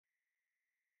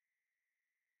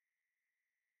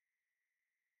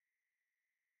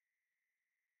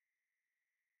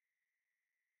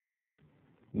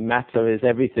matter is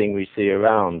everything we see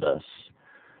around us.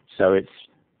 So it's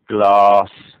glass,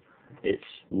 it's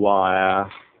wire,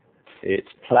 it's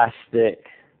plastic,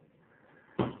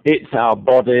 it's our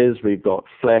bodies. We've got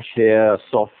flesh here,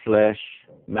 soft flesh,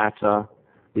 matter.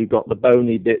 We've got the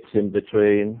bony bits in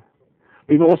between.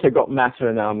 We've also got matter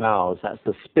in our mouths. That's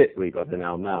the spit we've got in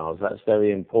our mouths. That's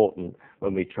very important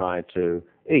when we try to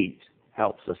eat.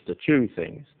 Helps us to chew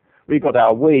things. We've got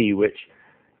our wee, which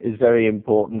is very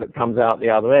important, that comes out the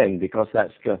other end, because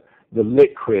that's the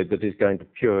liquid that is going to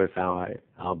purify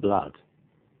our blood.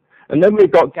 And then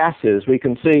we've got gases. We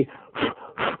can see,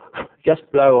 just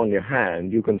blow on your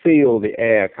hand, you can feel the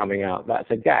air coming out. That's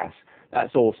a gas.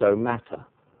 That's also matter.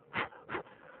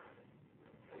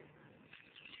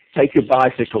 Take your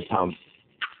bicycle pump.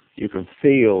 You can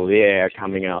feel the air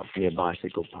coming out from your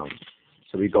bicycle pump.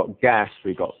 So we've got gas,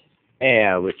 we've got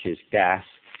air, which is gas,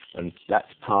 and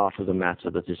that's part of the matter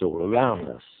that is all around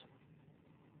us.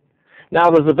 Now,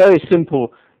 there's a very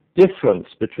simple difference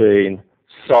between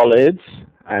solids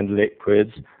and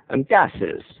liquids and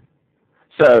gases.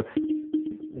 So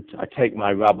I take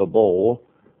my rubber ball,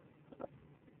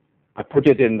 I put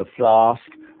it in the flask.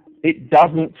 It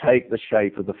doesn't take the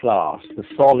shape of the flask. The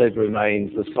solid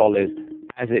remains the solid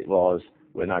as it was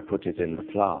when I put it in the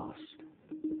flask.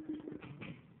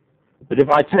 But if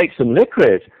I take some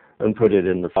liquid and put it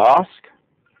in the flask,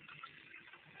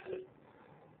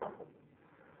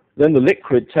 then the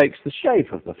liquid takes the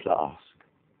shape of the flask.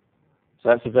 So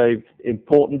that's a very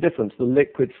important difference. The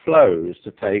liquid flows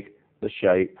to take the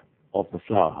shape of the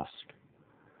flask.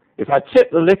 If I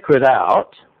tip the liquid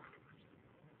out,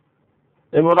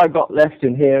 then what I've got left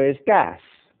in here is gas.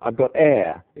 I've got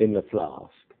air in the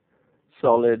flask.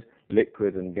 Solid,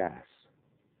 liquid, and gas.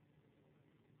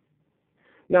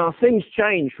 Now, things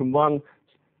change from one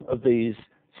of these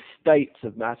states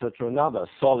of matter to another.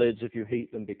 Solids, if you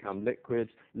heat them, become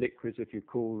liquids. Liquids, if you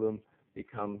cool them,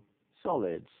 become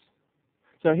solids.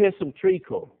 So here's some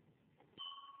treacle,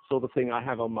 sort of thing I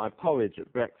have on my porridge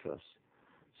at breakfast.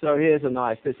 So here's a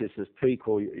nice, this is this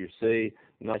treacle you see,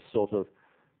 nice sort of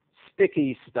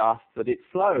sticky stuff, but it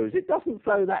flows. It doesn't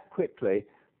flow that quickly,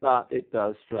 but it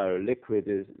does flow.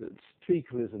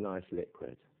 Treacle is a nice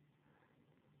liquid.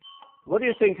 What do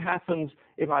you think happens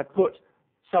if I put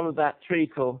some of that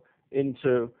treacle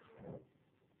into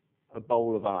a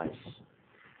bowl of ice?